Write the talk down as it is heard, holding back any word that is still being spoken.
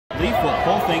Khalif will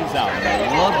pull things out. I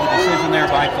love the decision there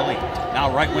by Khalif.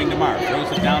 Now right wing to Marv,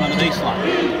 throws it down on the baseline.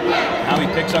 Now he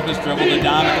picks up his dribble to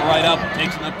Dom at the right elbow,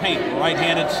 takes in the paint.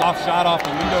 Right-handed soft shot off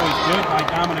the window is good by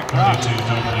Dominic Robb.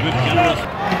 Good generous.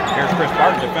 Here's Chris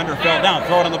Barton, defender fell down,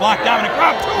 throw it on the block. Dominic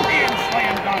Robb, two-hand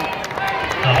slam dunk.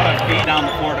 What a feed down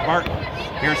the floor to Barton.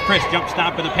 Here's Chris, jump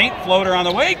stop in the paint, floater on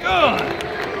the way, good.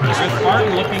 Chris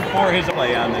Barton looking for his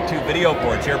play on the two video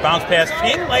boards here. Bounce pass,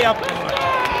 King, layup.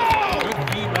 Good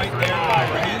feed right there by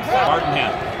Raheem. Barton has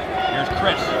it. Here's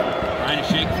Chris, trying to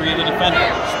shake free of the defender.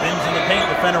 Spins in the paint,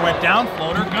 defender went down,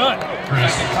 floater, good.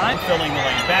 Second time filling the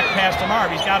lane. Back pass to Marv,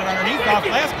 he's got it underneath, off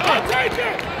glass, good.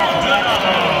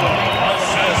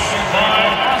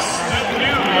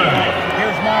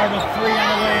 Here's Marv with three on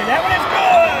the way. That one is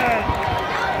good!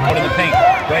 Out in the paint.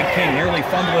 Greg King nearly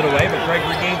fumbled it away, but Greg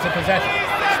regains the possession.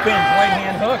 Spins,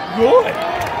 right-hand hook, good!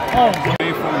 Oh,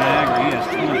 away from Niagara, he has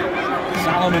 20.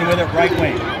 Solomon with it, right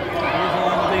wing. Here's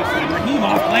along the baseline. Raheem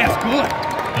off glass, good!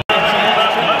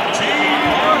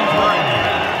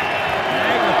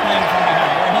 Niagara playing from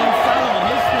behind. Raheem Solomon,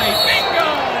 his three, bingo!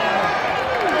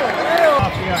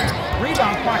 Off the iron.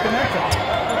 Rebound, Quackenecto.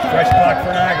 Fresh block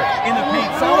for Niagara. In the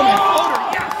paint, Solomon, floater,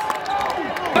 yes!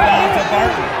 Down to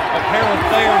Barton. A pair of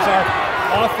players are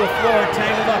off the floor,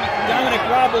 tangled up. Dominic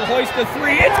Robb will hoist the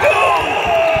three. It's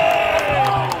good!